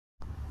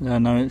Yeah,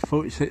 no, it's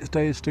 46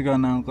 days to go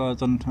now,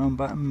 guys, until I'm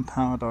back in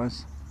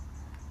paradise,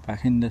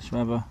 back in this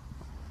weather.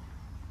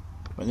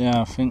 But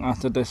yeah, I think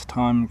after this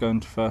time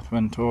going to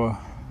Fuerteventura,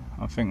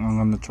 I think I'm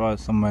going to try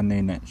somewhere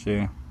new next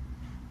year.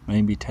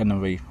 Maybe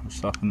Tenerife or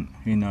something,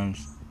 who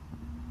knows.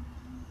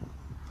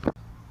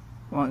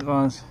 Right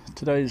guys,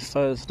 today's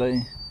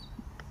Thursday,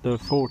 the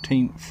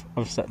 14th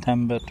of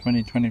September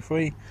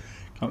 2023,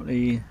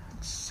 currently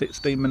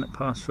 16 minutes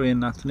past 3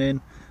 in the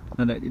afternoon.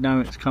 I'll let you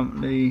know it's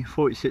currently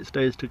 46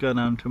 days to go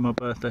down to my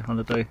birthday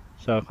holiday,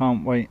 so I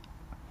can't wait.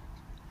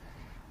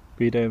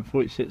 Be there in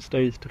 46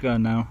 days to go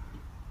now.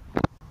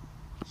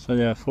 So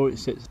yeah,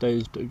 46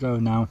 days to go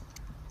now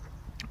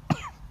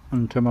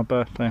until my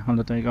birthday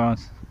holiday,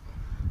 guys.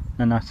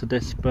 And after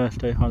this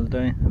birthday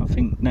holiday, I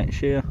think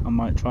next year I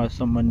might try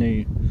somewhere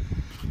new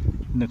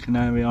in the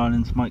Canary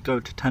Islands. Might go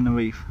to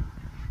Tenerife,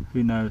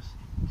 who knows,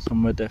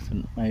 somewhere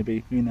different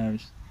maybe, who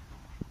knows.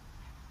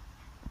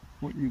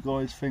 What you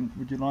guys think?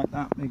 Would you like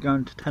that, me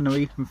going to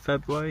Tenerife in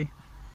February?